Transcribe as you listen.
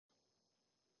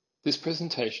This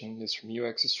presentation is from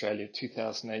UX Australia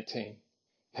 2018,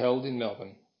 held in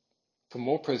Melbourne. For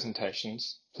more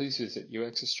presentations, please visit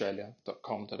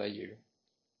uxaustralia.com.au.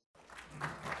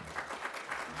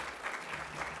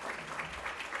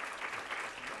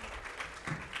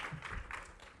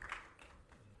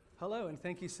 Hello, and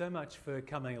thank you so much for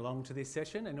coming along to this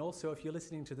session. And also, if you're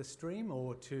listening to the stream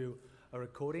or to a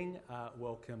recording,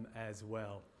 welcome as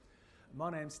well. My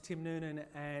name's Tim Noonan,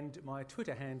 and my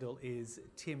Twitter handle is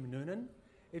Tim Noonan.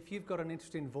 If you've got an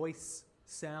interest in voice,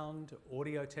 sound,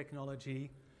 audio technology,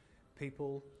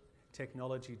 people,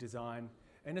 technology design,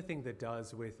 anything that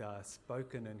does with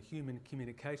spoken and human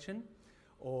communication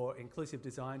or inclusive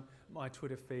design, my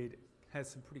Twitter feed has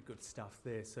some pretty good stuff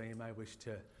there, so you may wish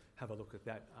to have a look at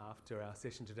that after our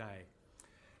session today.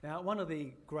 Now, one of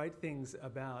the great things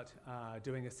about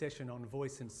doing a session on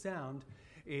voice and sound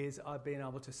is I've been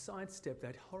able to sidestep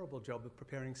that horrible job of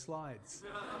preparing slides.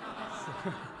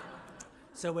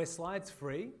 So we're slides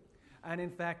free, and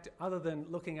in fact, other than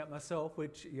looking at myself,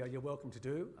 which you're welcome to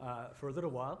do for a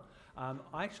little while,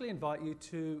 I actually invite you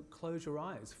to close your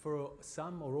eyes for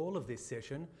some or all of this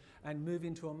session and move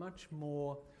into a much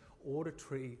more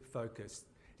auditory focus.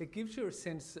 It gives you a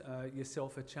sense,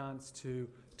 yourself a chance to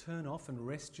turn off and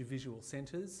rest your visual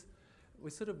centres. We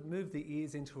sort of move the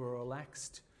ears into a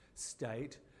relaxed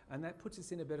state, and that puts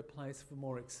us in a better place for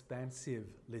more expansive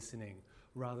listening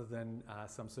rather than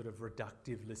some sort of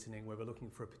reductive listening where we're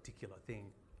looking for a particular thing.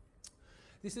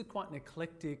 This is quite an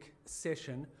eclectic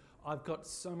session. I've got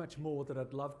so much more that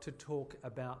I'd love to talk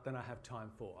about than I have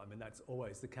time for. I mean, that's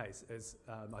always the case, as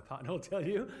my partner will tell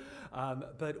you.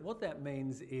 But what that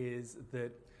means is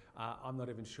that I'm not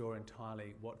even sure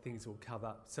entirely what things will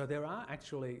cover. So there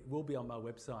will be on my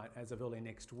website as of early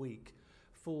next week,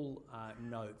 full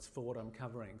notes for what I'm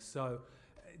covering. So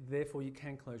therefore you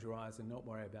can close your eyes and not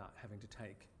worry about having to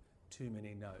take too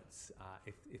many notes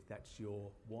if that's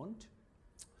your want.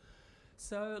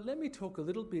 So let me talk a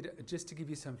little bit just to give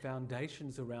you some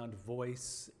foundations around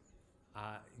voice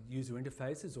user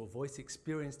interfaces or voice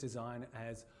experience design,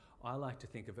 as I like to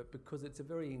think of it, because it's a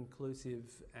very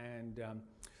inclusive and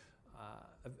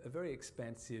a very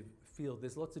expansive field.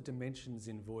 There's lots of dimensions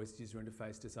in voice user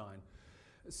interface design.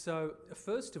 So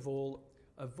first of all,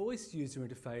 a voice user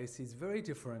interface is very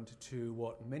different to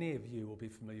what many of you will be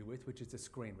familiar with, which is a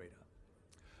screen reader.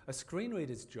 A screen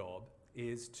reader's job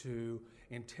is to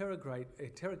interrogate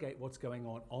what's going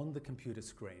on the computer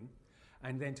screen,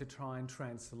 and then to try and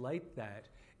translate that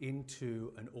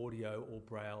into an audio or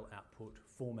braille output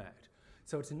format.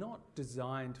 So it's not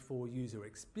designed for user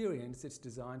experience, it's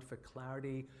designed for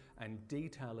clarity and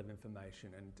detail of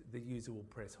information, and the user will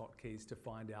press hotkeys to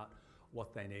find out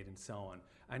what they need and so on.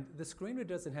 And the screen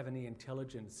reader doesn't have any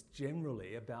intelligence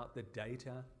generally about the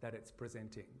data that it's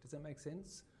presenting. Does that make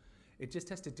sense? It just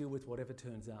has to deal with whatever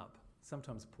turns up,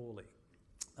 sometimes poorly.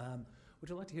 Would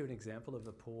you like to hear an example of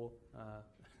a poor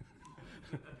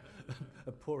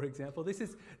a poor example? This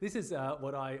is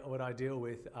what I deal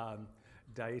with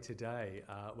day to day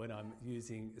when I'm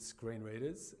using screen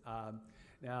readers.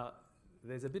 Now,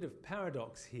 there's a bit of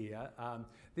paradox here.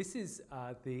 This is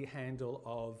the handle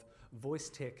of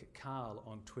VoiceTech Carl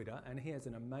on Twitter, and he has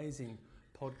an amazing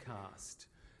podcast.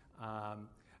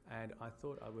 And I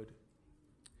thought I would...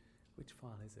 Which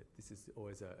file is it? This is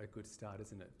always a good start,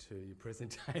 isn't it, to your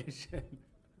presentation?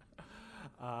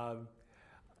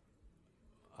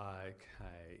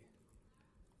 Okay.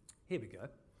 Here we go.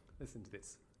 Listen to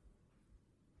this.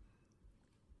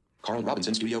 Carl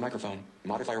Robinson Studio Microphone.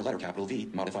 Modifier letter capital V.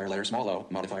 Modifier letter small o.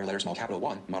 Modifier letter small capital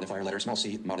 1. Modifier letter small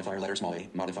c. Modifier letter small a.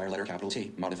 Modifier letter capital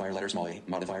T. Modifier letter small a.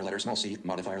 Modifier letter small c.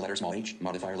 Modifier letter small h.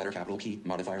 Modifier letter capital P.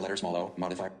 Modifier letter small o.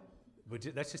 Modifier...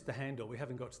 That's just the handle. We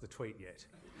haven't got to the tweet yet.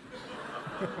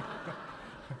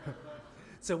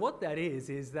 So what that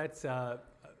is that's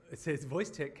it says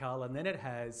VoiceTech Carl, and then it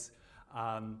has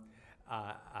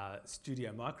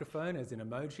studio microphone as an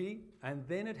emoji, and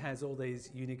then it has all these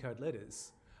Unicode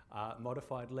letters,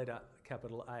 modified letter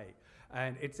capital A,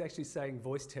 and it's actually saying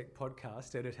VoiceTech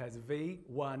Podcast, and it has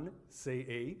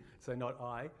V1CE, so not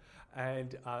I,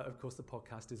 and of course the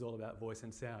podcast is all about voice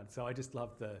and sound. So I just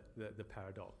love the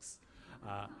paradox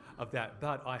of that.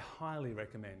 But I highly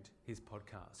recommend his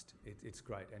podcast. It's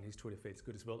great, and his Twitter feed's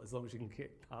good as well, as long as you can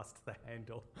get past the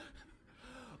handle.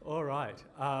 All right.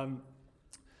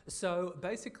 So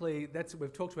basically,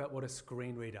 we've talked about what a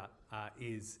screen reader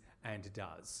is and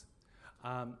does.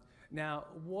 Now,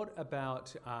 what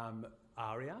about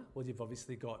ARIA? Well, you've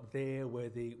obviously got there where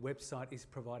the website is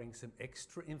providing some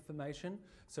extra information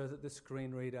so that the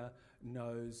screen reader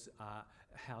knows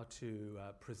how to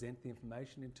present the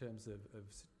information in terms of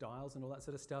styles and all that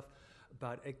sort of stuff.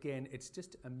 But again, it's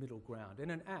just a middle ground.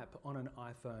 And an app on an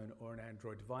iPhone or an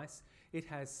Android device, it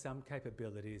has some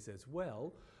capabilities as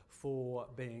well for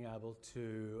being able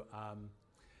to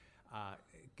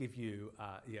give you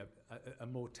a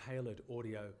more tailored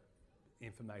audio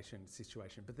information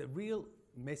situation. But the real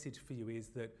message for you is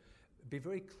that be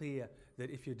very clear that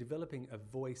if you're developing a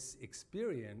voice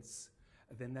experience,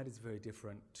 then that is very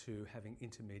different to having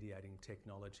intermediating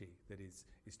technology that is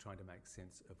trying to make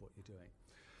sense of what you're doing.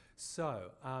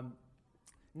 So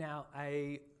now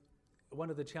one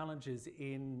of the challenges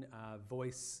in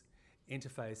voice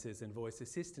interfaces and voice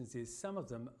assistants is some of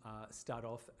them start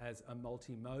off as a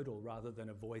multimodal rather than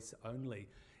a voice-only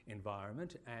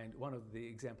environment. And one of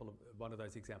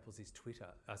those examples is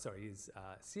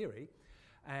Siri.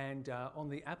 And on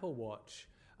the Apple Watch,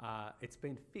 it's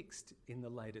been fixed in the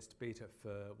latest beta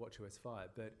for watchOS 5.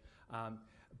 But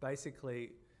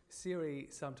basically, Siri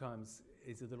sometimes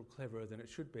is a little cleverer than it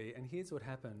should be. And here's what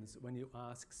happens when you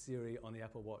ask Siri on the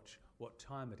Apple Watch what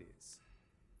time it is.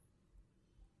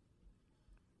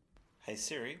 Hey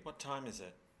Siri, what time is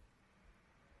it?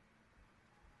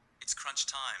 It's crunch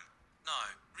time. No,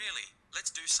 really,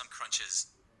 let's do some crunches.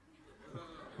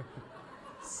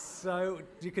 So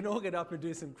you can all get up and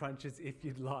do some crunches if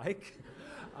you'd like,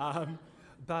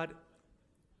 but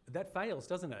that fails,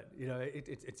 doesn't it? You know,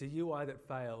 it's a UI that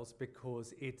fails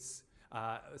because it's.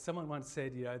 Someone once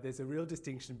said, you know, there's a real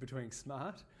distinction between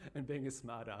smart and being a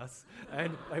smart-ass,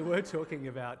 and they were talking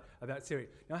about Siri.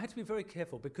 Now I had to be very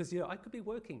careful because, you know, I could be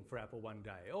working for Apple one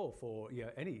day, or for, you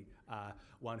know, any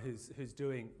one who's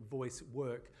doing voice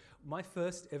work. My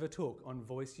first ever talk on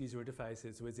voice user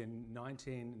interfaces was in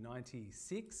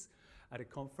 1996 at a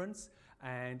conference,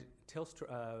 and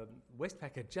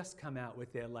Westpac had just come out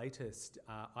with their latest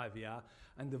IVR,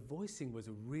 and the voicing was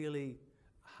really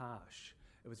harsh.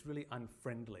 It was really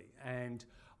unfriendly. And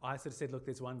I sort of said, look,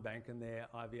 there's one bank and their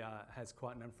IVR has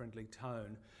quite an unfriendly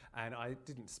tone. And I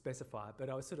didn't specify it, but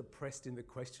I was sort of pressed in the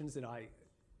questions and I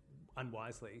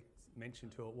unwisely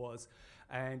mentioned who it was,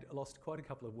 and lost quite a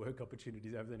couple of work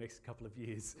opportunities over the next couple of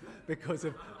years because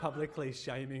of publicly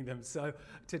shaming them. So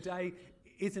today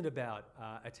isn't about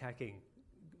attacking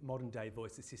modern day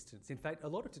voice assistants. In fact, a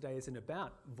lot of today isn't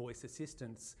about voice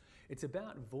assistants. It's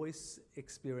about voice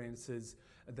experiences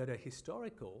that are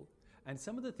historical, and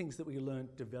some of the things that we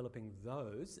learned developing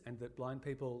those, and that blind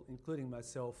people, including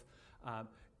myself,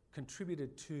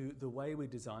 contributed to the way we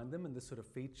designed them and the sort of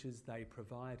features they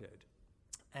provided.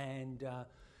 And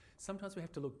sometimes we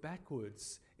have to look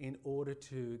backwards in order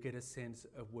to get a sense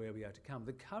of where we are to come.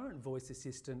 The current voice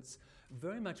assistants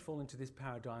very much fall into this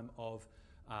paradigm of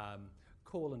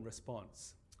call and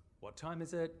response. What time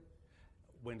is it?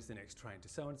 When's the next train to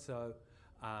so-and-so?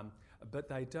 But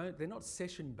they're not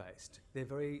session-based. They're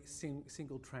very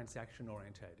single transaction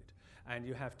orientated. And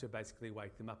you have to basically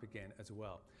wake them up again as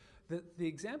well. The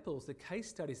examples, the case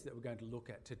studies that we're going to look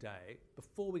at today,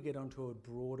 before we get onto a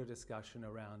broader discussion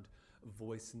around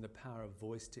voice and the power of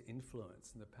voice to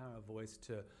influence and the power of voice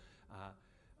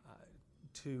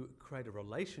to create a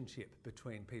relationship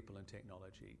between people and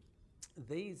technology.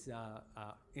 These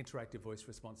interactive voice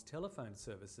response telephone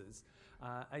services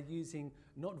are using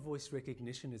not voice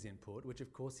recognition as input, which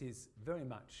of course is very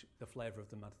much the flavour of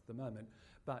the month at the moment,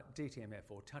 but DTMF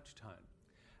or touch tone.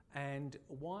 And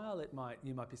while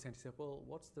you might be saying to yourself, well,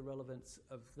 what's the relevance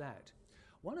of that?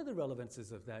 One of the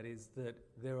relevances of that is that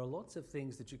there are lots of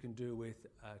things that you can do with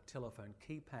a telephone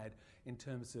keypad in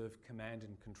terms of command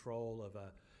and control of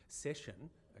a session,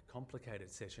 a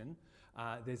complicated session.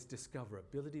 There's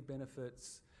discoverability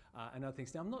benefits and other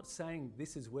things. Now, I'm not saying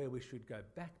this is where we should go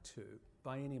back to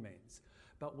by any means,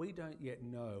 but we don't yet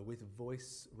know with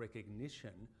voice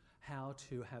recognition how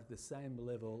to have the same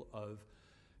level of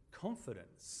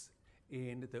confidence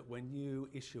in that when you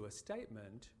issue a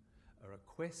statement, a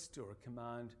request or a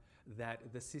command,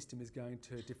 that the system is going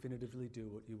to definitively do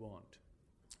what you want.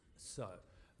 So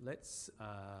let's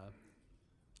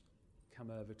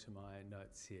come over to my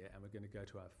notes here, and we're going to go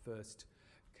to our first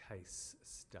case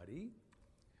study.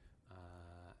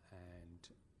 And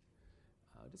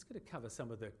I'm just going to cover some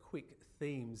of the quick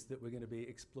themes that we're going to be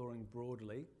exploring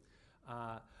broadly.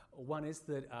 One is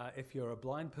that if you're a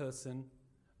blind person,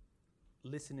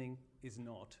 listening is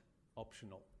not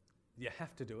optional. You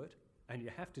have to do it, and you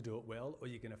have to do it well, or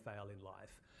you're going to fail in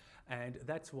life. And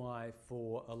that's why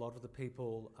for a lot of the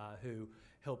people who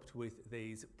helped with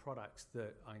these products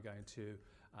that I'm going to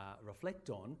reflect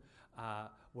on,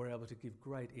 we're able to give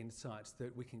great insights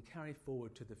that we can carry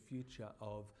forward to the future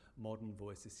of modern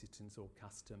voice assistants or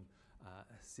custom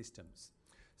systems.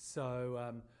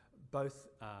 So both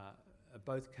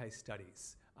case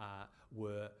studies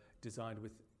were designed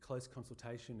with close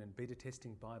consultation and beta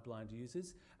testing by blind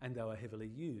users, and they were heavily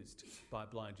used by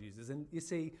blind users. And you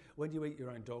see, when you eat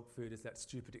your own dog food, as that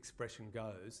stupid expression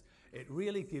goes, it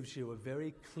really gives you a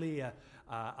very clear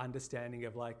understanding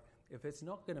of, like, if it's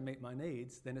not going to meet my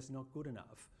needs, then it's not good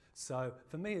enough. So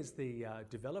for me, as the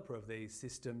developer of these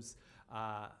systems,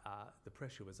 the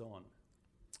pressure was on.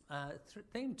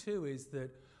 Theme 2 is that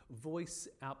voice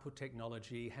output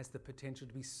technology has the potential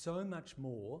to be so much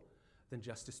more than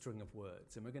just a string of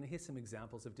words. And we're going to hear some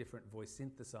examples of different voice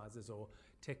synthesizers or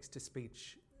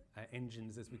text-to-speech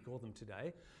engines, as we call them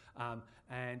today.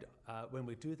 When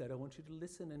we do that, I want you to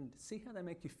listen and see how they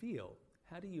make you feel.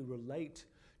 How do you relate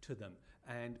to them?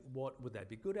 And what would they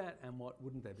be good at and what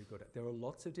wouldn't they be good at? There are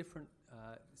lots of different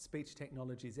speech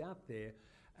technologies out there,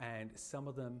 and some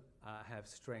of them have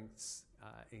strengths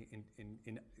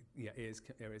in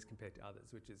areas compared to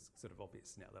others, which is sort of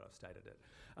obvious now that I've stated it.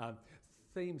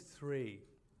 Theme 3,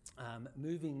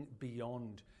 moving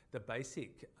beyond the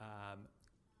basic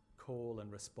call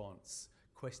and response,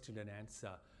 question and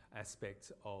answer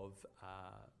aspects of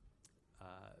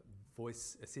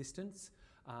voice assistance.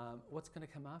 What's going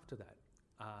to come after that?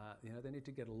 They need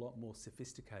to get a lot more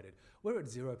sophisticated. We're at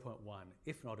 0.1,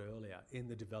 if not earlier, in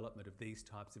the development of these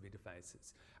types of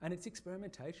interfaces. And it's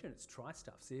experimentation, it's try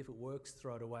stuff, see if it works,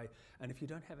 throw it away. And if you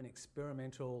don't have an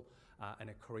experimental and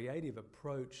a creative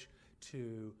approach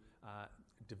to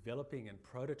developing and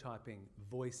prototyping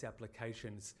voice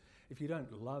applications, if you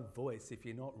don't love voice, if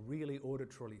you're not really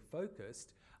auditorily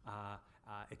focused,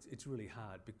 it's really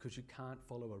hard because you can't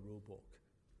follow a rule book.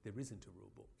 There isn't a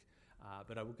rule book.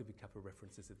 But I will give you a couple of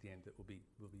references at the end that will be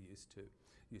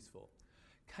useful.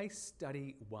 Case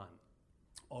study 1.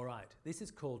 All right, this is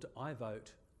called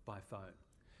iVote by phone.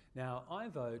 Now,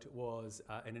 iVote was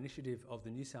an initiative of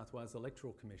the New South Wales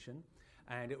Electoral Commission,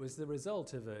 and it was the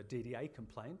result of a DDA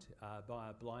complaint by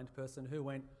a blind person who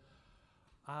went,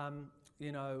 I'm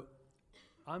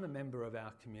a member of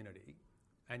our community,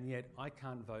 and yet I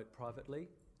can't vote privately,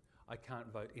 I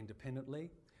can't vote independently,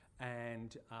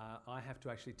 and I have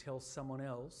to actually tell someone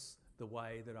else the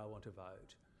way that I want to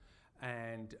vote.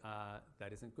 And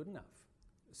that isn't good enough.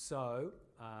 So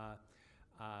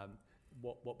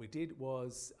what we did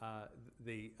was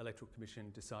the Electoral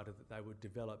Commission decided that they would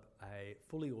develop a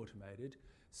fully automated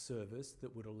service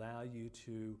that would allow you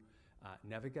to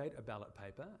navigate a ballot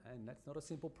paper, and that's not a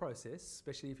simple process,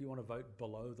 especially if you want to vote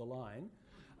below the line,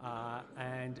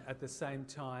 and at the same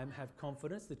time have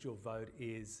confidence that your vote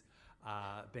is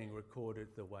being recorded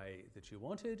the way that you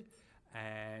wanted,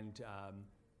 and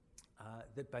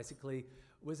that basically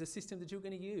was a system that you were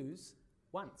going to use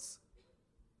once.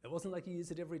 It wasn't like you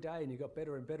used it every day and you got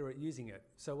better and better at using it.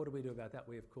 So what do we do about that?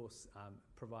 We, of course,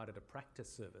 provided a practice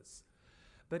service.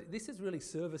 But this is really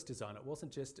service design. It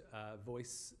wasn't just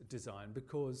voice design,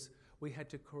 because we had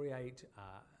to create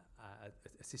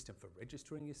a system for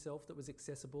registering yourself that was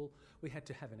accessible. We had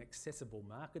to have an accessible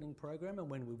marketing program, and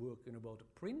when we work in a world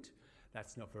of print,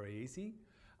 that's not very easy.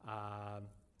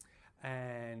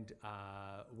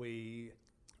 We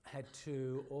had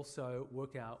to also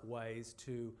work out ways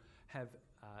to have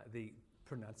the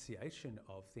pronunciation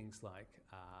of things like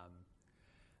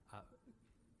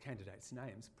candidates'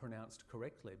 names pronounced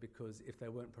correctly, because if they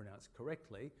weren't pronounced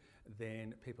correctly,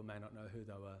 then people may not know who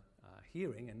they were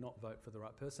hearing and not vote for the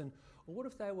right person. Or what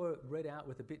if they were read out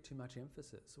with a bit too much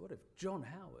emphasis? What if John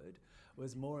Howard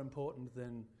was more important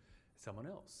than someone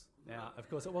else? Now, of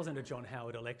course, it wasn't a John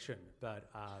Howard election, but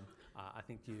I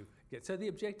think you get... So the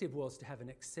objective was to have an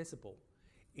accessible,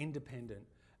 independent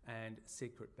and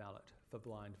secret ballot for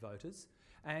blind voters.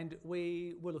 And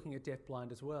we were looking at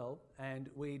deaf-blind as well, and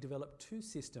we developed two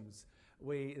systems.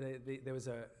 There was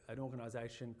an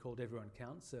organisation called Everyone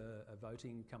Counts, a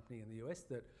voting company in the US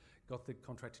that got the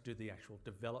contract to do the actual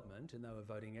development, and they were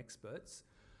voting experts.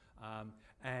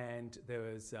 And there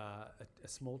was a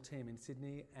small team in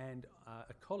Sydney, and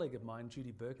a colleague of mine,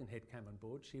 Judy Birkenhead, came on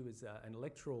board. She was an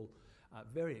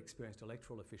very experienced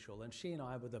electoral official, and she and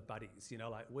I were the buddies.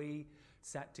 Like, we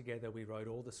sat together, we wrote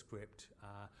all the script,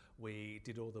 we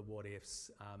did all the what ifs.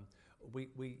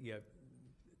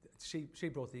 She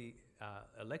brought the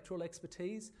electoral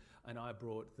expertise, and I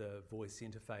brought the voice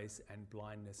interface and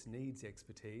blindness needs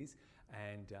expertise,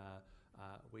 and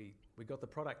we got the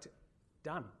product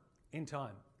done in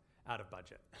time, out of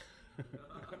budget.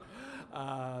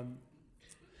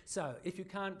 So if you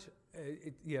can't,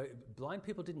 blind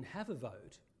people didn't have a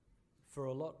vote for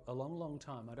a long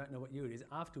time. I don't know what year it is.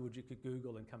 Afterwards, you could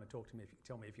Google and come and talk to me,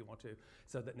 tell me if you want to,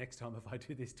 so that next time if I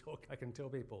do this talk, I can tell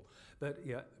people. But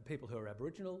people who are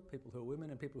Aboriginal, people who are women,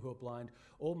 and people who are blind,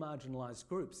 all marginalised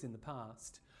groups in the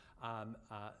past,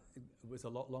 it was a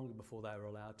lot longer before they were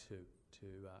allowed to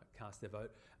cast their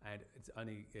vote, and it's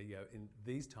only in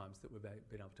these times that we've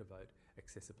been able to vote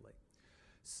accessibly.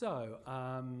 So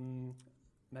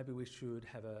maybe we should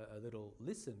have a little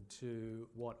listen to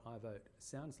what iVote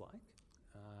sounds like.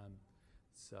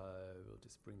 So we'll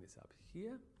just bring this up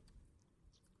here.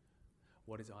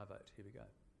 What is iVote? Here we go.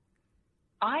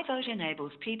 iVote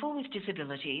enables people with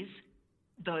disabilities,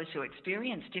 those who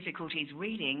experience difficulties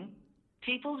reading,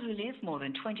 people who live more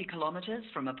than 20 kilometres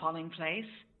from a polling place,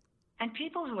 and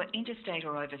people who are interstate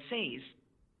or overseas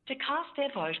to cast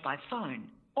their vote by phone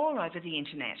or over the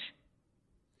internet.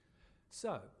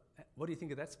 So, what do you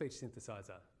think of that speech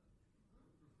synthesizer?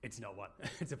 It's not one,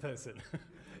 it's a person.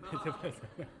 It's a person.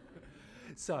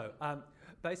 So,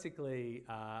 basically,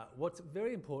 what's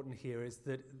very important here is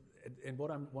that, and what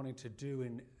I'm wanting to do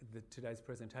in today's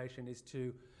presentation is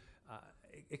to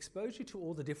expose you to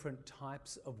all the different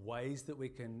types of ways that we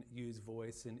can use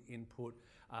voice and input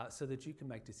so that you can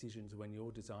make decisions when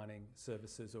you're designing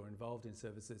services or involved in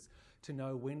services to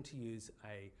know when to use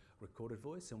a recorded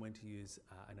voice and when to use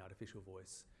an artificial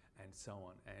voice and so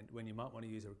on. And when you might want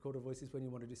to use a recorded voice is when you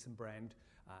want to do some brand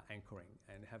anchoring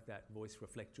and have that voice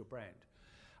reflect your brand.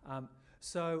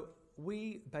 So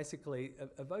we basically,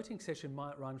 a voting session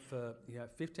might run for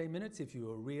 15 minutes if you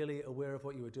were really aware of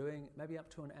what you were doing, maybe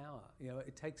up to an hour.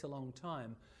 It takes a long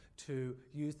time to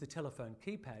use the telephone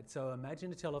keypad. So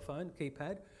imagine a telephone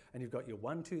keypad and you've got your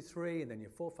 1, 2, 3 and then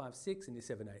your 4, 5, 6 and your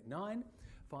 7, 8, 9,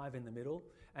 5 in the middle.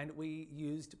 And we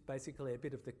used basically a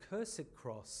bit of the cursor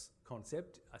cross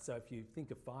concept. So if you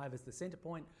think of 5 as the center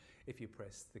point, if you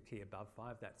press the key above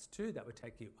 5, that's 2, that would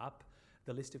take you up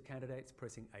the list of candidates.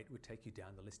 Pressing 8 would take you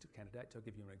down the list of candidates. I'll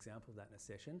give you an example of that in a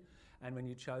session. And when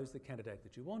you chose the candidate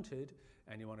that you wanted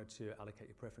and you wanted to allocate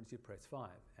your preference, you'd press 5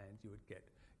 and you would get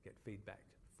feedback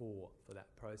for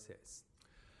that process.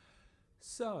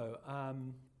 So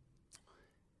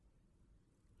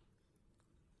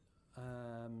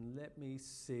let me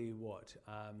see what.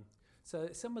 So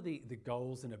some of the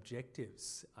goals and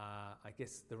objectives, I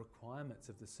guess the requirements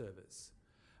of the service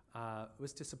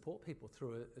was to support people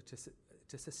through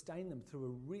to sustain them through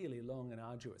a really long and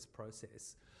arduous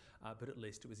process, but at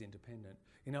least it was independent.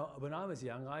 When I was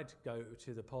young, I'd go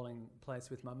to the polling place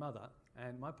with my mother,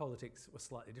 and my politics were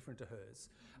slightly different to hers.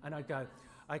 And I'd go,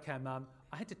 okay, Mum,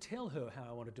 I had to tell her how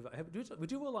I wanted to vote.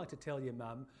 Would you all like to tell your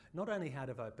mum not only how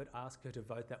to vote, but ask her to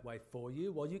vote that way for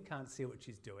you? Well, you can't see what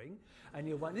she's doing. And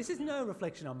you're wondering, this is no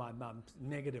reflection on my mum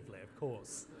negatively, of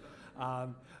course.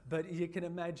 But you can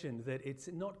imagine that it's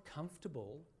not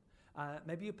comfortable.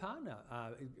 Maybe your partner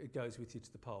goes with you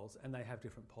to the polls and they have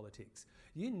different politics.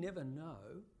 You never know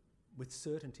with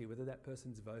certainty whether that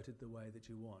person's voted the way that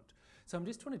you want. So I'm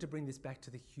just wanting to bring this back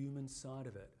to the human side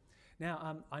of it.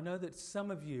 Now, I know that some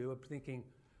of you are thinking,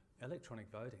 electronic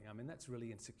voting, I mean, that's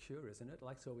really insecure, isn't it?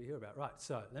 Like, so we hear about. Right,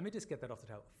 so let me just get that off the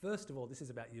table. First of all, this is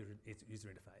about user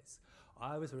interface.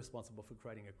 I was responsible for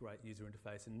creating a great user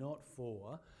interface and not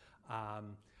for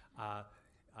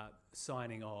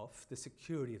signing off the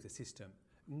security of the system.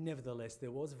 Nevertheless,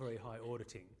 there was very high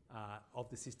auditing of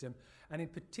the system. And in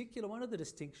particular, one of the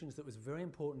distinctions that was very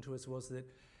important to us was that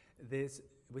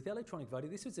with electronic voting,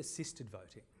 this was assisted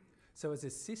voting. So it's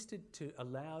assisted to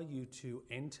allow you to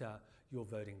enter your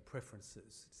voting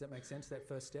preferences. Does that make sense, that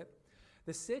first step?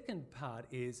 The second part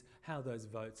is how those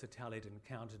votes are tallied and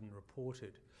counted and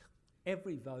reported.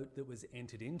 Every vote that was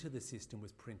entered into the system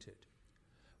was printed.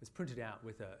 It was printed out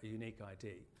with a unique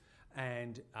ID.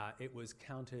 And it was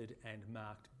counted and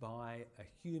marked by a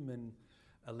human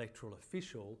electoral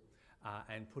official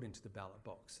and put into the ballot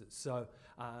boxes. So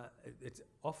it's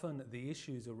often the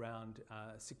issues around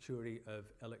security of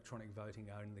electronic voting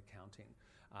are in the counting.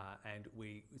 And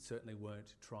we certainly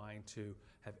weren't trying to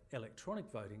have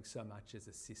electronic voting so much as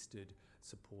assisted,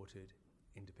 supported,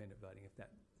 independent voting, if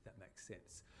that makes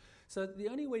sense. So the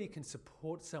only way you can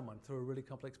support someone through a really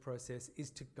complex process is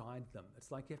to guide them.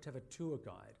 It's like you have to have a tour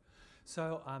guide.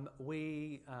 So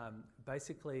we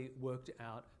basically worked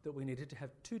out that we needed to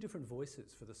have two different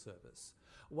voices for the service.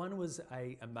 One was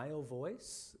a male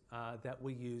voice that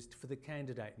we used for the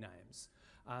candidate names.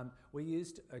 We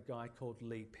used a guy called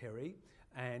Lee Perry,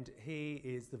 and he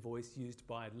is the voice used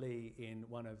by Lee in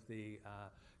one of the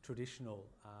traditional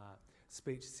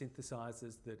speech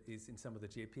synthesizers that is in some of the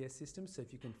GPS systems. So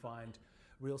if you can find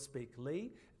Real Speak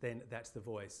Lee, then that's the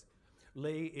voice.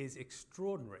 Lee is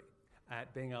extraordinary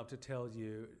at being able to tell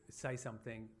you, say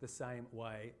something the same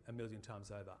way a million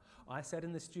times over. I sat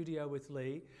in the studio with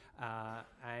Lee,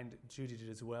 and Judy did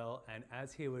as well, and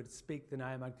as he would speak the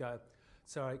name, I'd go,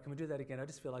 Sorry, can we do that again? I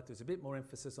just feel like there's a bit more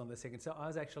emphasis on the second. So I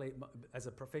was actually, as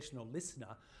a professional listener,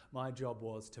 my job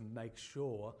was to make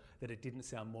sure that it didn't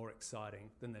sound more exciting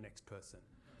than the next person.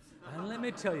 And let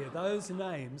me tell you, those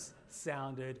names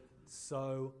sounded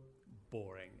so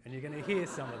boring. And you're going to hear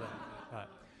some of them. Right.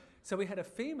 So we had a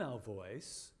female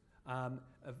voice,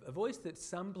 a voice that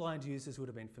some blind users would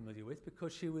have been familiar with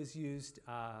because she was used,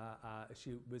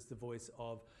 she was the voice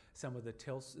of some of the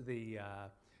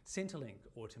Centrelink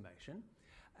automation,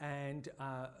 and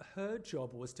her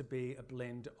job was to be a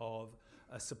blend of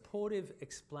a supportive,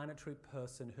 explanatory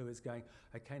person who is going,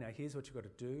 okay, now here's what you've got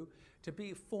to do, to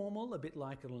be formal, a bit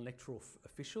like an electoral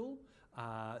official,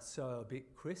 so a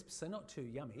bit crisp, so not too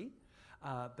yummy,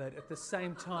 but at the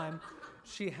same time,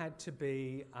 she had to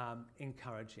be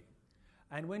encouraging.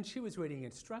 And when she was reading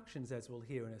instructions, as we'll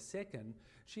hear in a second,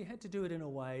 she had to do it in a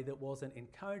way that wasn't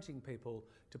encouraging people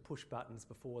to push buttons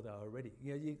before they were ready.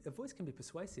 You know, a voice can be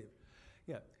persuasive.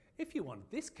 You know, if you want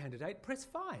this candidate, press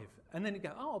 5. And then you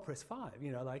go, oh, I'll press 5.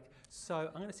 You know, like, so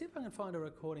I'm going to see if I can find a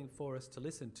recording for us to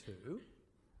listen to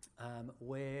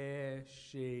where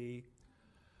she,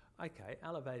 okay,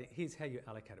 elevating, here's how you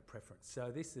allocate a preference.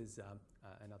 So this is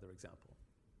another example.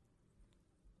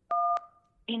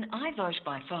 In iVote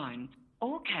by phone,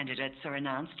 all candidates are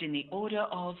announced in the order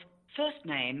of first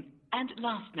name and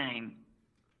last name.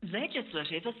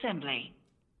 Legislative Assembly.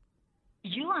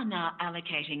 You are now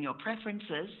allocating your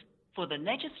preferences for the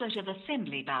Legislative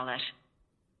Assembly ballot.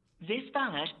 This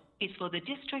ballot is for the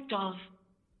district of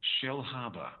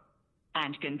Shellharbour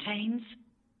and contains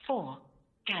 4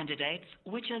 candidates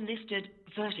which are listed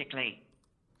vertically.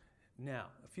 Now,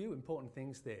 a few important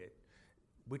things there.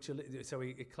 So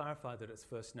we clarified that it's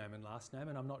first name and last name,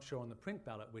 and I'm not sure on the print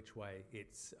ballot which way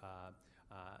its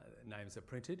names are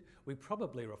printed. We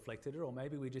probably reflected it, or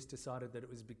maybe we just decided that it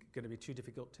was going to be too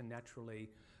difficult to naturally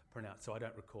pronounce, so I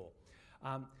don't recall.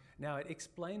 Now, it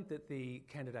explained that the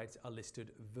candidates are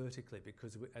listed vertically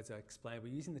because, as I explained, we're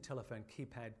using the telephone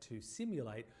keypad to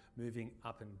simulate moving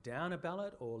up and down a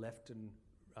ballot or left and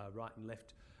right and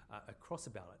left across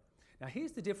a ballot. Now,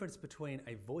 here's the difference between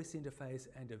a voice interface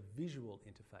and a visual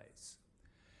interface.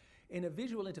 In a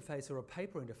visual interface or a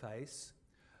paper interface,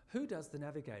 who does the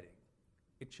navigating?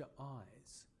 It's your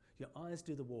eyes. Your eyes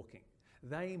do the walking.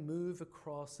 They move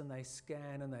across and they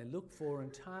scan and they look for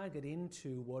and target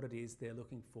into what it is they're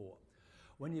looking for.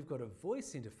 When you've got a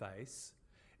voice interface,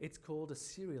 it's called a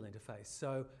serial interface.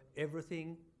 So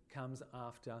everything comes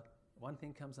after, one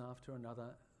thing comes after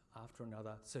another,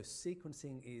 so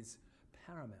sequencing is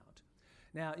paramount.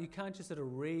 Now, you can't just sort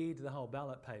of read the whole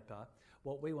ballot paper.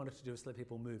 What we wanted to do is let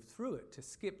people move through it, to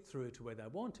skip through to where they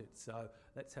wanted. So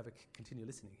let's have a continue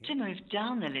listening here. To move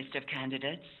down the list of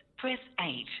candidates, press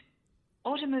 8.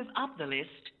 Or to move up the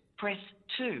list, press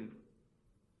 2.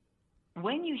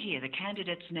 When you hear the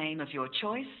candidate's name of your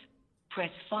choice,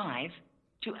 press 5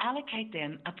 to allocate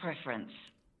them a preference.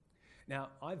 Now,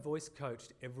 I voice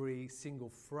coached every single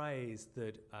phrase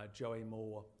that Joey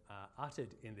Moore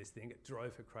uttered in this thing. It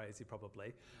drove her crazy,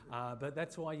 probably. But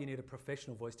that's why you need a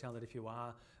professional voice talent if you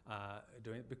are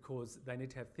doing it, because they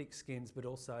need to have thick skins, but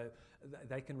also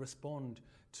they can respond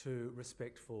to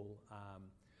respectful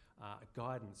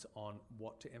guidance on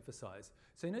what to emphasise.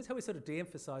 So you notice how we sort of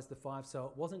de-emphasised the 5, so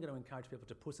it wasn't going to encourage people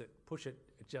to push it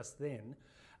just then.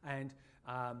 And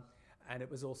it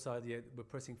was also, we're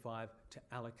pressing 5 to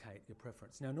allocate your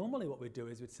preference. Now, normally what we'd do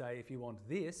is we'd say, if you want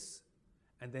this,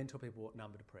 and then tell people what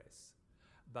number to press.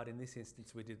 But in this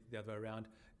instance, we did the other way around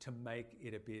to make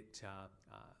it a bit,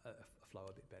 flow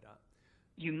a bit better.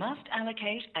 You must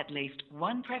allocate at least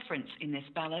one preference in this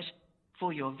ballot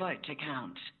for your vote to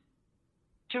count.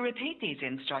 To repeat these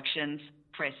instructions,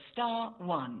 press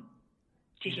 *1.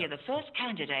 To hear the first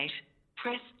candidate,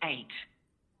 press 8.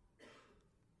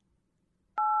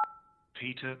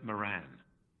 Peter Moran,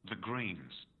 The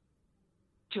Greens.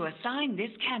 To assign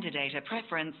this candidate a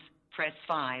preference, press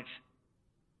 5.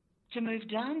 To move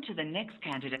down to the next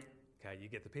candidate... Okay, you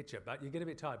get the picture, but you get a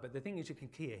bit tired. But the thing is, you can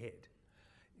key ahead.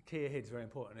 Key ahead is very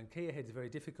important, and key ahead is very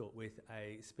difficult with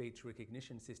a speech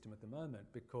recognition system at the moment,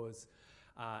 because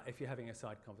if you're having a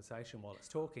side conversation while it's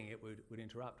talking, it would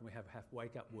interrupt, and we have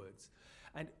wake-up words.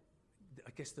 And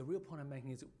I guess the real point I'm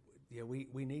making is,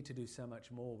 we need to do so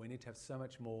much more. We need to have so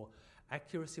much more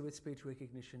accuracy with speech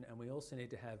recognition, and we also need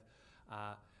to have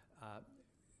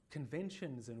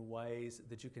conventions and ways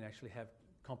that you can actually have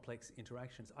complex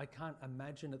interactions. I can't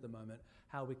imagine at the moment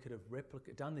how we could have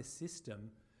done this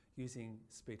system using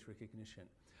speech recognition,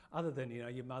 other than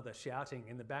your mother shouting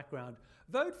in the background,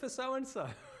 "Vote for so and so,"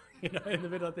 in the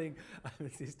middle of the thing. The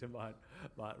system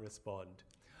might respond.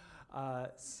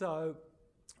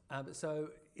 So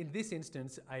in this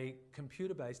instance, a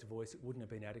computer-based voice wouldn't have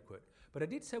been adequate. But I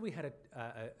did say we had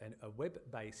a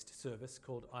web-based service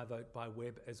called iVote by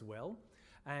Web as well.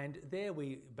 And there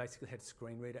we basically had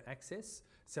screen reader access.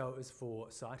 So it was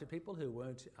for sighted people who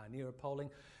weren't near a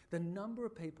polling. The number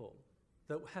of people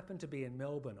that happened to be in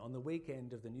Melbourne on the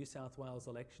weekend of the New South Wales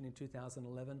election in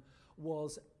 2011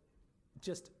 was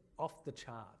just off the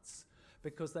charts,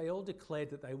 because they all declared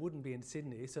that they wouldn't be in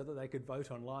Sydney so that they could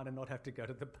vote online and not have to go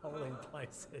to the polling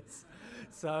places.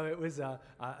 So it was a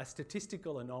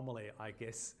statistical anomaly, I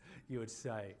guess you would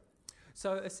say.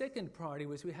 So a second priority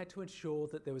was we had to ensure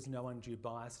that there was no undue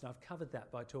bias, and I've covered that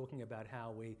by talking about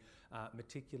how we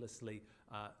meticulously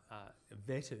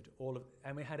vetted all of,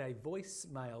 and we had a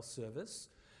voicemail service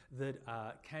that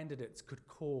candidates could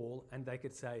call and they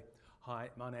could say, "Hi,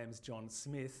 my name's John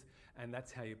Smith," and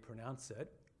that's how you pronounce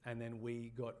it. And then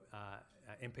we got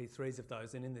MP3s of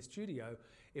those, and in the studio,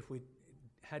 if we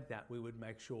had that, we would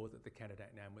make sure that the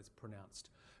candidate name was pronounced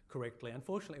correctly.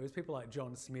 Unfortunately, it was people like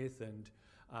John Smith and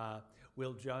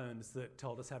Will Jones that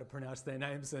told us how to pronounce their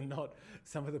names, and not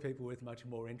some of the people with much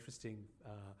more interesting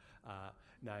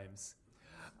names.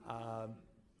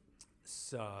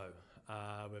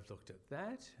 We've looked at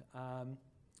that.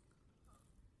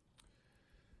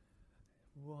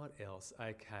 What else?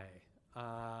 Okay.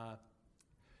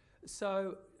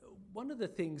 So one of the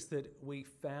things that we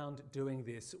found doing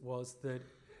this was that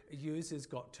users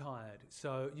got tired.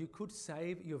 So you could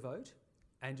save your vote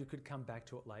and you could come back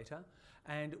to it later.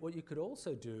 And what you could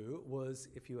also do was,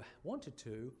 if you wanted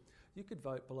to, you could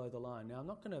vote below the line. Now, I'm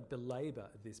not going to belabor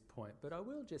this point, but I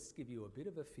will just give you a bit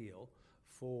of a feel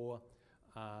for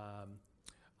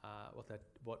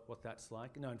what that's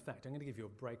like. No, in fact, I'm going to give you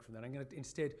a break from that. I'm going to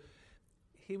instead,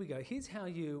 here we go. Here's how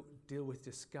you deal with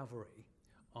discovery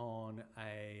on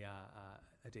a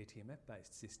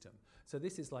DTMF-based system. So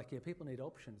this is like, people need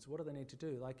options. What do they need to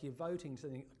do? Like, you're voting to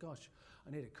think, gosh,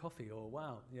 I need a coffee, or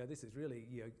wow, this is really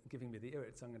giving me the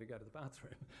irrits, I'm going to go to the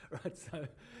bathroom, right? So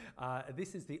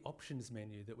this is the options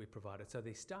menu that we provided. So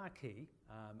the star key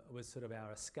was sort of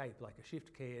our escape, like a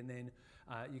shift key, and then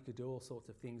you could do all sorts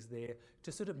of things there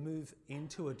to sort of move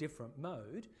into a different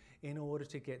mode in order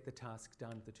to get the task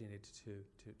done that you needed to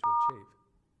achieve.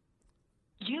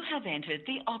 You have entered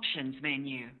the options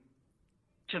menu.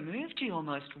 To move to your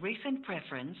most recent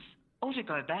preference, or to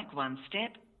go back one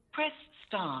step, press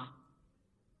star.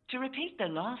 To repeat the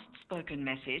last spoken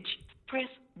message, press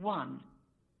 1.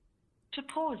 To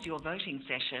pause your voting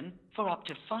session for up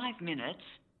to 5 minutes,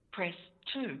 press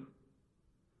 2.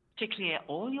 To clear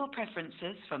all your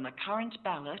preferences from the current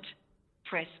ballot,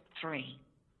 press 3.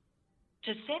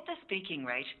 To set the speaking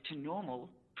rate to normal,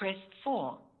 press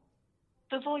 4.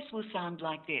 The voice will sound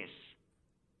like this.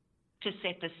 To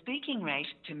set the speaking rate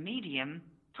to medium,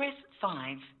 press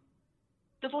 5.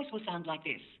 The voice will sound like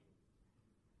this.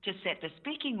 To set the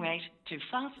speaking rate to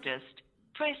fastest,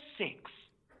 press 6.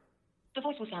 The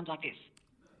voice will sound like this.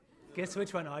 Guess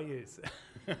which one I use?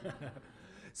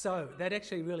 So that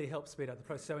actually really helps speed up the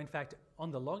process. So in fact,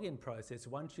 on the login process,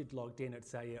 once you'd logged in, it'd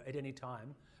say at any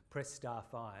time, press star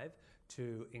 5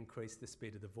 to increase the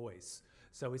speed of the voice.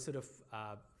 So we sort of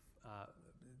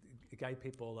gave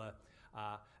people a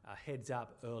heads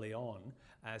up early on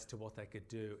as to what they could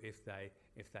do if they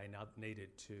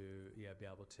needed to be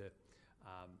able to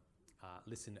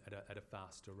listen at a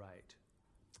faster rate.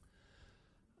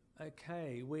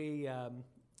 Okay, we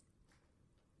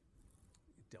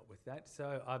dealt with that.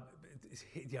 So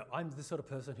I'm the sort of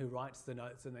person who writes the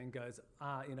notes and then goes,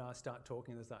 I start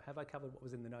talking and it's like, have I covered what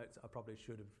was in the notes? I probably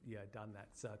should have done that.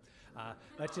 So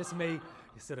that's just me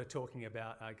sort of talking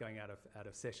about going out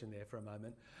of session there for a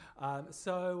moment.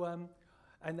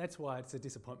 And that's why it's a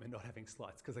disappointment not having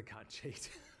slides, because I can't cheat.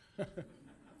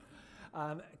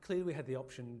 Clearly we had the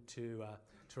option to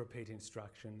repeat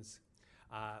instructions.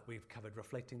 We've covered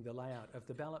reflecting the layout of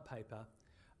the ballot paper.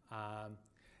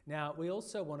 Now, we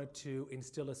also wanted to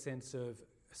instill a sense of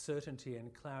certainty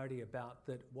and clarity about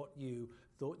that what you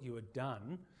thought you had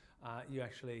done, you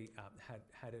actually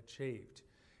had achieved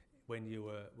when you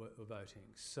were voting.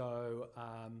 So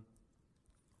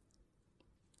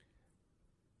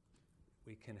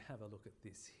we can have a look at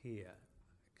this here.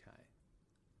 Okay.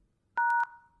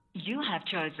 You have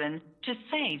chosen to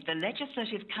save the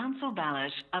Legislative Council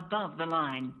ballot above the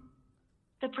line.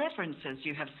 The preferences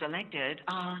you have selected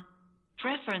are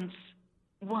Preference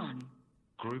 1.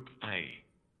 Group A,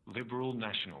 Liberal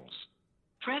Nationals.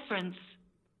 Preference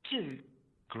 2.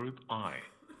 Group I,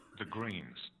 the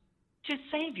Greens. To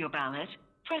save your ballot,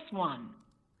 press 1.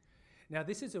 Now,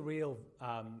 this is a real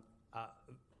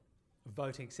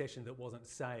voting session that wasn't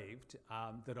saved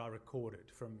that I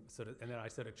recorded from and then I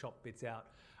sort of chopped bits out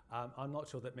I'm not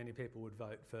sure that many people would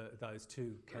vote for those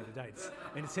two candidates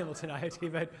in simultaneity,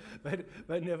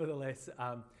 but nevertheless,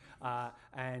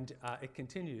 it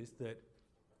continues that.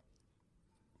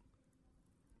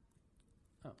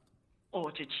 Or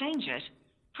to change it,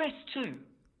 press 2.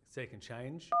 So you can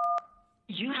change.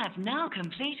 You have now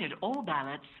completed all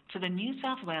ballots for the New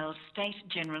South Wales State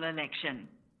General Election.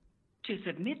 To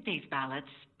submit these ballots,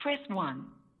 press 1.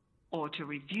 Or to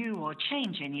review or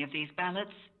change any of these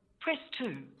ballots, press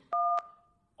 2.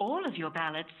 All of your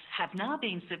ballots have now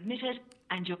been submitted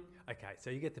and your... Okay, so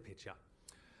you get the picture.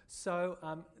 So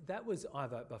that was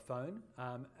iVote by phone.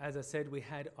 As I said, we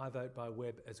had iVote by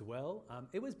web as well.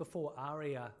 It was before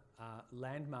ARIA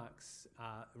landmarks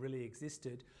really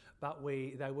existed, but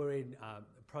they were in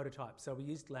prototype. So we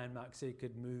used landmarks so you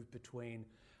could move between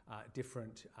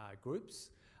different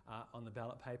groups on the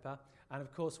ballot paper. And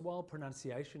of course, while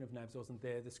pronunciation of names wasn't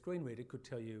there, the screen reader could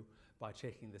tell you by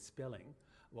checking the spelling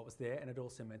what was there, and it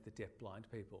also meant that deaf-blind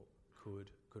people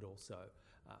could also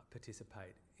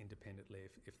participate independently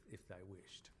if they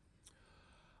wished.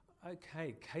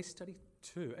 Okay, case study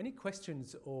 2. Any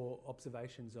questions or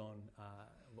observations on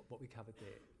what we covered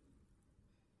there?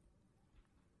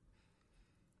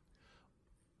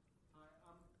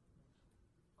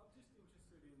 I'm just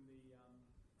interested in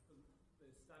the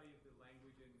study of the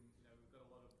language, and we've got a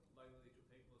lot of locally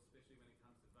literate people, especially when it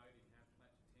comes to voting. How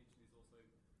much attention is also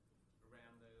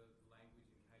around the language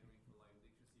and catering for low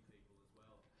literacy people as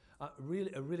well?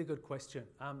 A really good question.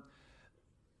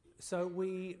 So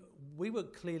we were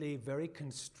clearly very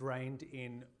constrained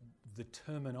in the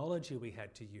terminology we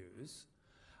had to use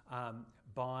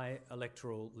by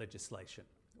electoral legislation,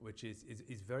 which is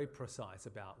very precise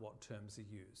about what terms are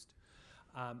used.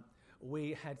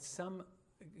 We had some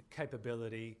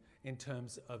capability in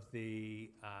terms of the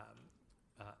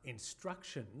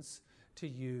instructions to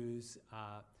use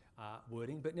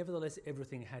wording, but nevertheless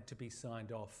everything had to be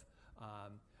signed off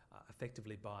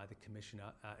effectively by the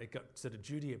Commissioner. It got sort of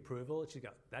Judy approval. She'd go,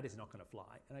 that is not going to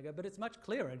fly. And I go, but it's much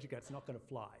clearer. And she goes, it's not going to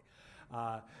fly.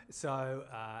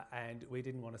 And we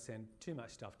didn't want to send too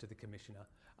much stuff to the Commissioner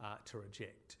to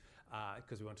reject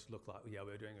because we wanted to look like, yeah,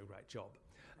 we were doing a great job.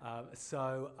 I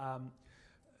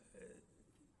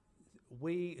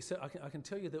can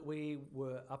tell you that we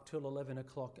were up till 11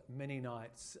 o'clock many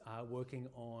nights working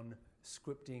on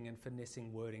scripting and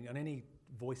finessing wording on any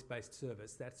voice-based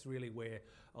service. That's really where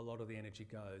a lot of the energy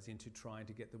goes, into trying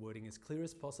to get the wording as clear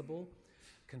as possible,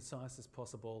 concise as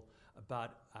possible,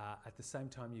 but at the same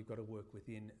time you've got to work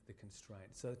within the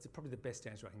constraints. So it's probably the best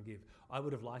answer I can give. I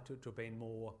would have liked it to have been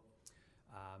more,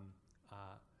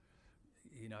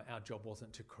 our job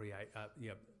wasn't to create,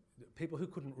 people who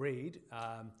couldn't read,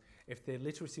 if their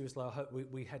literacy was low,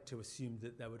 we had to assume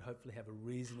that they would hopefully have a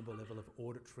reasonable level of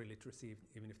auditory literacy,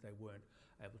 even if they weren't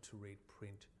able to read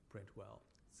print well.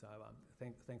 So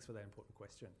thanks for that important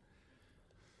question.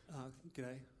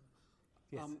 G'day.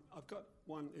 Yes. I've got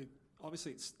one.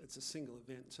 Obviously, it's a single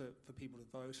event for people to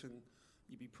vote, and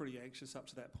you'd be pretty anxious up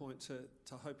to that point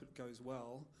to hope it goes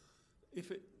well.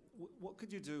 What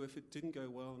could you do if it didn't go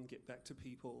well and get back to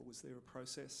people? Was there a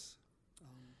process?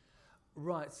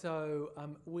 Right, so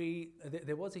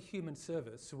there was a human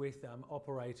service with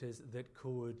operators that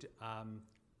could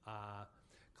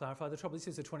clarify the trouble. This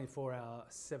is a 24-hour,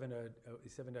 7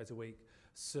 days a week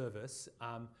service.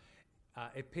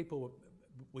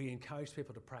 We encouraged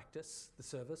people to practice the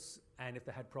service, and if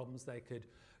they had problems, they could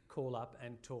call up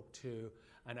and talk to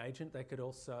an agent. They could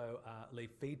also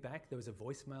leave feedback. There was a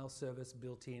voicemail service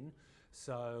built in,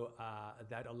 so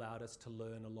that allowed us to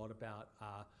learn a lot about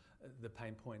the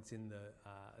pain points in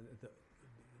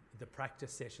the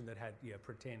practice session that had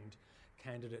pretend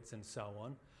candidates and so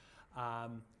on.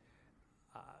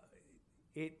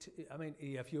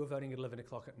 If you were voting at 11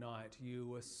 o'clock at night, you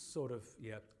were sort of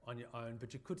on your own,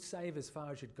 but you could save as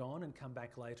far as you'd gone and come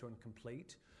back later and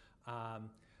complete. That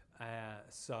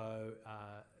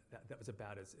was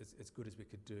about as good as we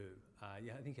could do. I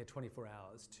think you had 24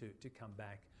 hours to come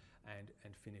back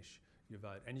and finish your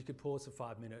vote. And you could pause for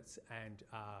 5 minutes and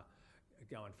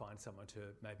go and find someone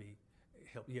to maybe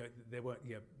help.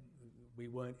 We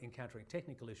weren't encountering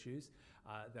technical issues.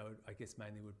 They would, I guess,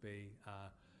 mainly would be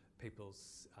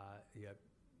people's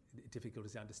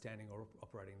difficulties understanding or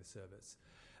operating the service.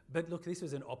 But look, this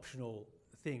was an optional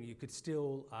thing. You could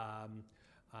still.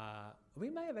 We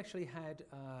may have actually had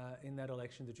in that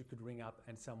election that you could ring up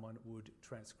and someone would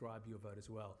transcribe your vote as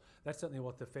well. That's certainly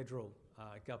what the federal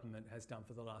government has done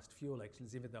for the last few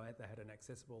elections, even though they had an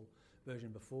accessible version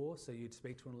before. So you'd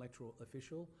speak to an electoral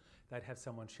official, they'd have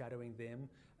someone shadowing them,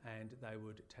 and they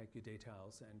would take your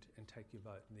details and take your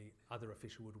vote, and the other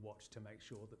official would watch to make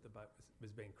sure that the vote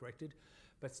was being corrected.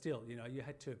 But still, you know, you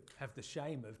had to have the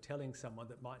shame of telling someone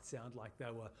that might sound like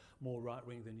they were more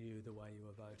right-wing than you the way you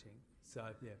were voting. So,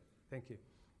 yeah, thank you.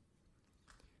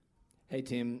 Hey,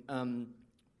 Tim.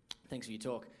 Thanks for your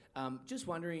talk. Just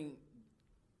wondering,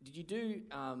 did you do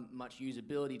much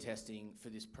usability testing for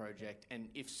this project? And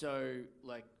if so,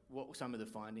 like, what were some of the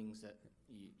findings that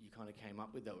you kind of came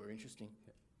up with that were interesting?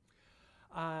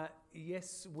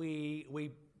 Yes, we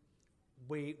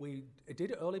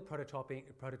did early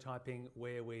prototyping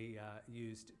where we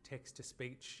used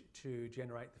text-to-speech to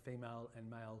generate the female and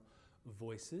male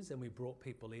voices, and we brought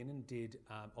people in and did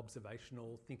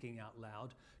observational thinking out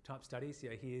loud type studies. You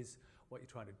know, here's what you're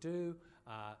trying to do,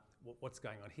 what's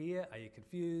going on here, are you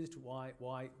confused, why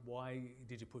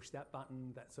did you push that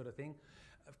button, that sort of thing.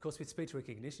 Of course, with speech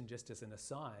recognition, just as an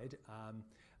aside,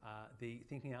 the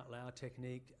thinking out loud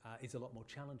technique is a lot more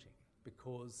challenging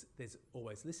because there's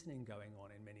always listening going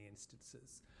on in many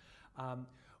instances.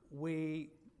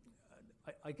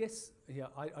 I guess, yeah,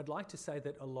 I'd like to say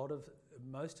that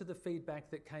most of the feedback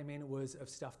that came in was of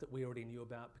stuff that we already knew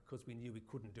about because we knew we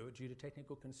couldn't do it due to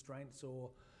technical constraints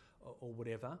or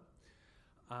whatever.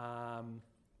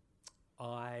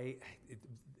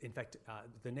 In fact,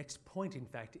 the next point, in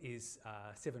fact, is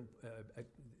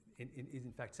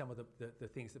in fact some of the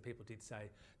things that people did say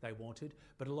they wanted,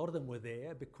 but a lot of them were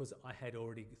there because I had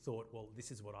already thought, well, this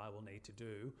is what I will need to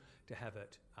do to have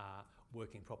it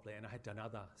working properly, and I had done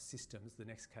other systems. The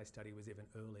next case study was even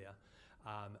earlier,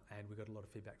 and we got a lot of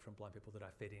feedback from blind people that I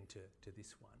fed into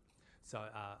this one. So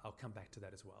I'll come back to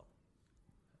that as well.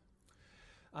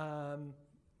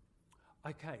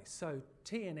 Okay, so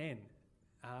TNN.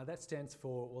 That stands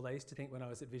for, well, they used to think when I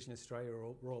was at Vision Australia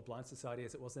or Royal Blind Society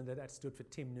as it was then that stood for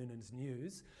Tim Noonan's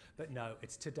News, but no,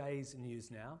 it's Today's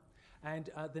News now. And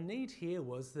the need here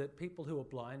was that people who were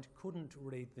blind couldn't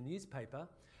read the newspaper,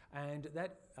 and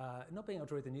that not being able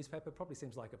to read the newspaper probably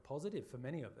seems like a positive for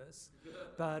many of us,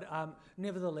 but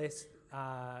nevertheless,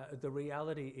 the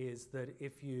reality is that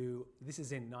this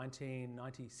is in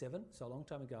 1997, so a long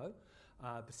time ago,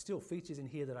 but still features in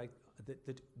here that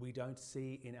we don't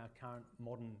see in our current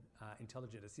modern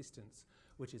intelligent assistants,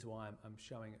 which is why I'm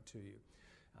showing it to you,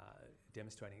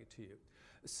 demonstrating it to you.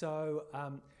 So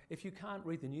if you can't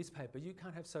read the newspaper, you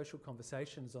can't have social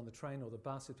conversations on the train or the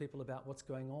bus with people about what's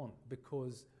going on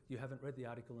because you haven't read the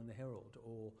article in the Herald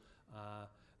or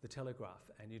the Telegraph,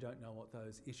 and you don't know what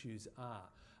those issues are.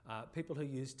 People who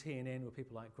use TNN were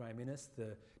people like Graham Innes,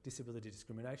 the Disability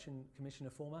Discrimination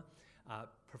Commissioner former,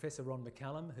 Professor Ron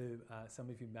McCallum, who some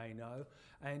of you may know,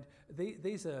 and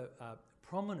these are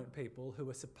prominent people who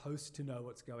are supposed to know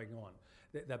what's going on.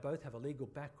 They both have a legal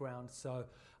background, so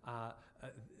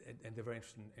and they're very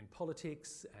interested in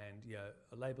politics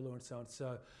and labour law and so on.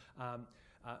 So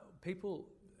people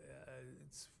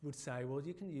would say, well,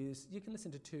 you can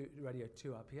listen to Radio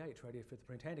 2RPH, Radio for the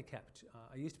Print Handicapped.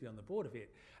 I used to be on the board of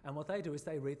it, and what they do is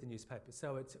they read the newspaper.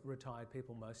 So it's retired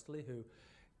people mostly who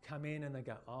come in and they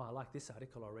go, oh, I like this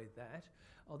article, I'll read that.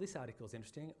 Oh, this article's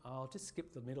interesting. I'll just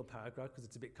skip the middle paragraph because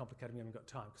it's a bit complicated. We haven't got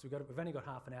time because we've only got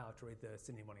half an hour to read the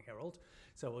Sydney Morning Herald,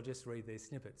 so we'll just read these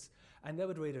snippets. And they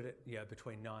would read it at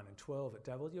between 9 and 12 at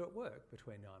day. Well, you're at work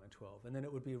between 9 and 12, and then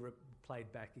it would be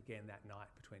played back again that night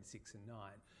between 6 and 9.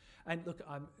 And look,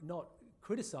 I'm not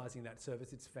criticising that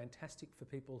service. It's fantastic for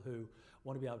people who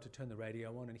want to be able to turn the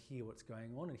radio on and hear what's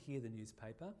going on and hear the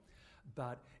newspaper,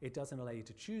 but it doesn't allow you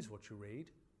to choose what you read,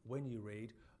 when you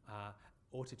read,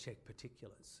 or to check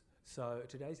particulars. So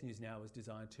Today's News Now was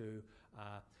designed to,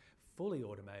 fully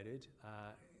automated,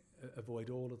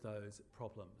 avoid all of those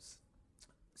problems.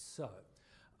 So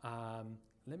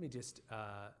let me just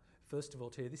first of all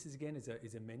tell you, this is again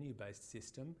is a menu-based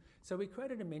system. So we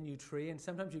created a menu tree, and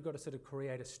sometimes you've got to sort of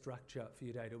create a structure for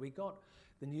your data. We got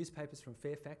the newspapers from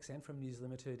Fairfax and from News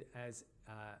Limited as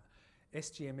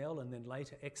SGML and then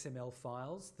later XML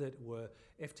files that were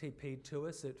FTP'd to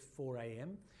us at 4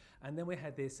 a.m. And then we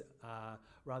had this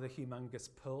rather humongous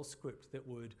Perl script that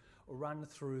would run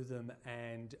through them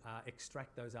and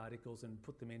extract those articles and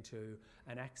put them into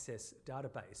an Access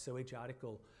database. So each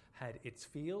article had its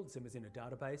fields and was in a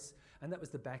database, and that was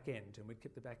the back end, and we'd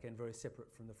keep the back end very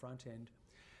separate from the front end.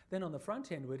 Then on the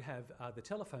front end, we'd have the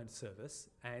telephone service,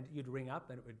 and you'd ring up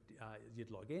and it would,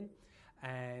 you'd log in.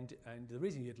 And the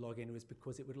reason you'd log in was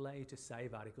because it would allow you to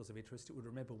save articles of interest. It would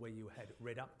remember where you had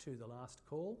read up to the last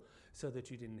call so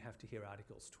that you didn't have to hear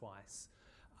articles twice.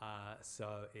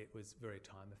 So it was very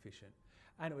time efficient.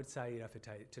 And it would say, for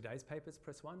today's papers,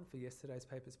 press 1. For yesterday's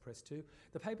papers, press 2.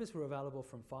 The papers were available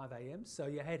from 5 a.m. So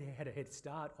you had a head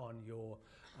start on your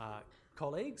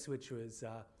colleagues, which was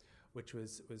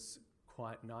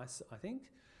quite nice, I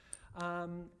think.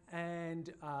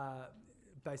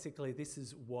 Basically, this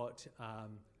is what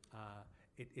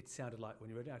it sounded like when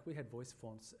you read it. We had voice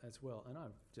fonts as well, and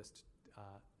I've just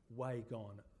way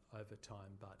gone over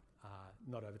time, but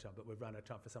not over time, but we've run out of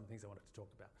time for some things I wanted to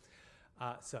talk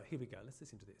about. So here we go. Let's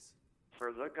listen to this.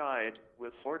 For the guide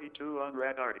with 42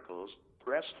 unread articles,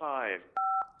 press 5.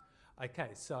 Okay,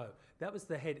 so that was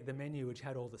the menu which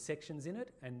had all the sections in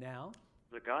it, and now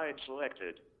the guide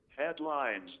selected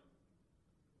headlines,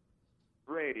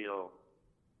 radio,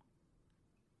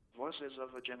 voices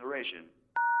of a generation.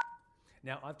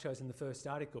 Now I've chosen the first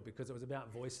article because it was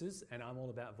about voices, and I'm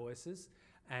all about voices.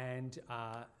 And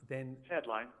then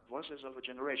headline: Voices of a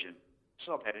Generation.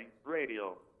 Subheading: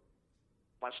 Radio.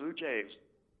 By Sue Javes.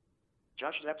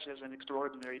 Josh Lepps is an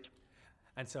extraordinary.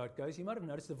 And so it goes. You might have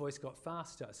noticed the voice got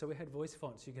faster. So we had voice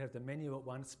fonts. You could have the menu at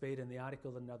one speed and the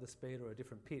article at another speed or a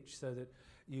different pitch, so that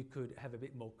you could have a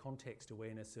bit more context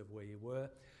awareness of where you were.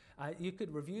 You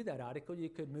could review that article. You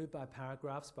could move by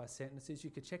paragraphs, by sentences.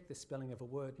 You could check the spelling of a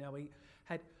word. Now I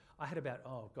had about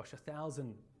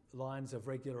 1,000 lines of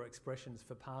regular expressions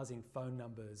for parsing phone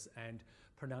numbers and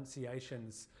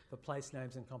pronunciations for place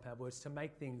names and compound words to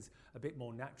make things a bit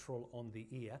more natural on the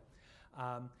ear.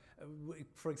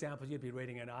 For example, you'd be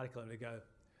reading an article and it'd go,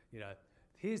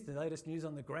 here's the latest news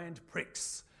on the Grand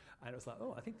Prix. And it was like,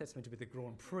 I think that's meant to be the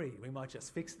Grand Prix. We might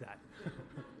just fix that.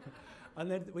 And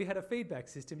then we had a feedback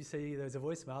system. You see, there was a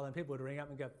voicemail and people would ring up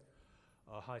and go,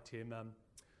 hi, Tim.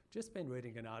 Just been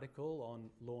reading an article on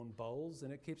lawn bowls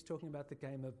and it keeps talking about the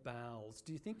game of bowls.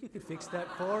 Do you think you could fix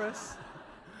that for us?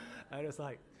 And it was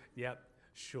like, yep,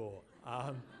 sure.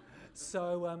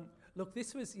 Look,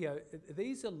 this was,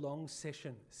 these are long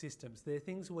session systems. They're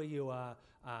things where you are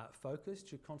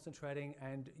focused, you're concentrating,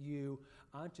 and you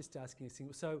aren't just asking a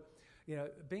single. So,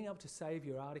 being able to save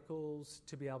your articles,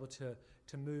 to be able to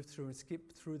move through and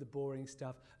skip through the boring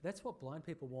stuff, that's what blind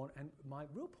people want. And my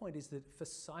real point is that for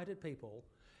sighted people,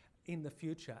 in the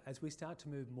future, as we start to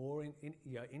move more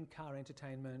in car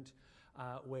entertainment,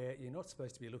 where you're not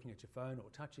supposed to be looking at your phone or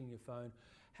touching your phone,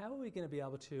 how are we going to be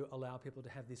able to allow people to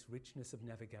have this richness of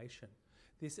navigation,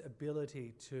 this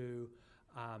ability to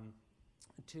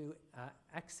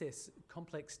access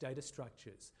complex data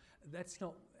structures? That's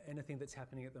not anything that's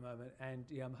happening at the moment, and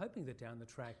I'm hoping that down the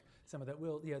track some of that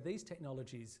will. These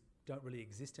technologies don't really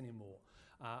exist anymore.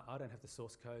 I don't have the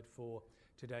source code for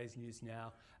today's News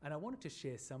Now, and I wanted to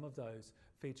share some of those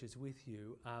features with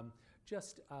you,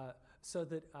 just so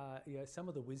that some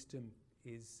of the wisdom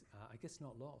is, I guess,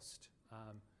 not lost.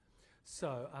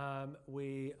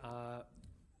 We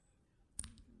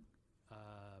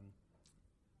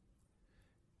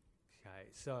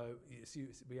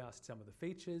asked some of the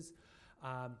features.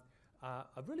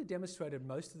 I've really demonstrated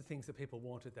most of the things that people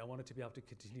wanted. They wanted to be able to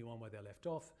continue on where they left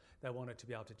off. They wanted to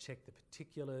be able to check the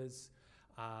particulars.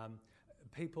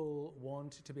 People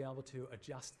want to be able to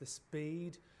adjust the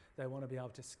speed. They want to be able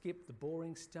to skip the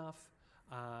boring stuff.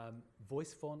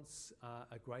 Voice fonts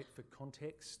are great for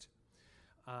context.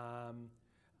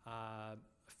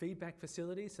 Feedback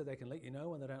facilities, so they can let you know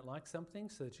when they don't like something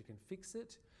so that you can fix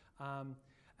it.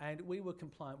 And we were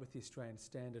compliant with the Australian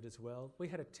standard as well. We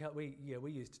had we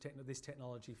used this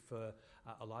technology for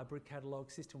a library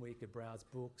catalogue system where you could browse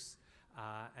books,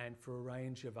 and for a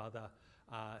range of other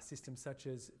systems such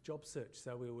as job search.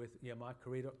 So we were with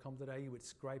mycareer.com.au. You would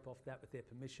scrape off that with their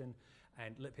permission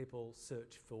and let people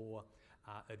search for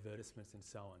advertisements and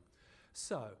so on.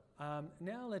 So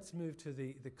now let's move to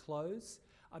the close.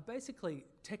 Basically,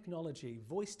 technology,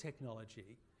 voice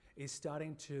technology, is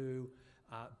starting to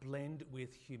blend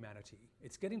with humanity.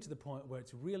 It's getting to the point where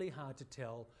it's really hard to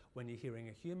tell when you're hearing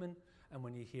a human and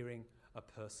when you're hearing a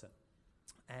person.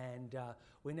 And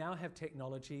we now have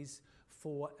technologies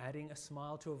for adding a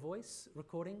smile to a voice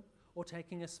recording or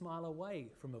taking a smile away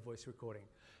from a voice recording.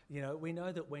 We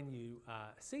know that when you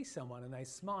see someone and they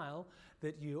smile,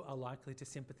 that you are likely to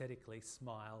sympathetically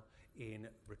smile in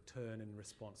return and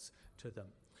response to them.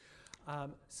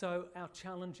 So our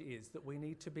challenge is that we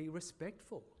need to be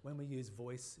respectful when we use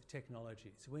voice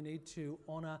technologies. We need to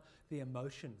honour the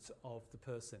emotions of the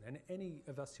person, and any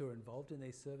of us who are involved in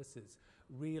these services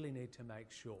really need to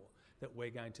make sure that we're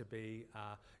going to be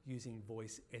using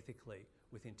voice ethically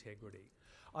with integrity.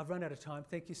 I've run out of time.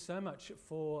 Thank you so much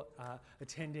for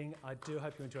attending. I do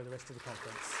hope you enjoy the rest of the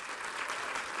conference.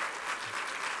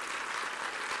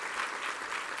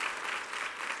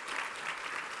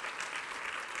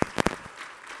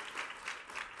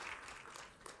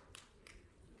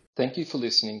 Thank you for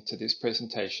listening to this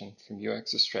presentation from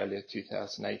UX Australia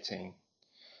 2018.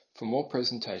 For more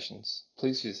presentations,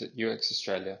 please visit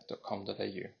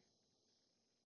uxaustralia.com.au.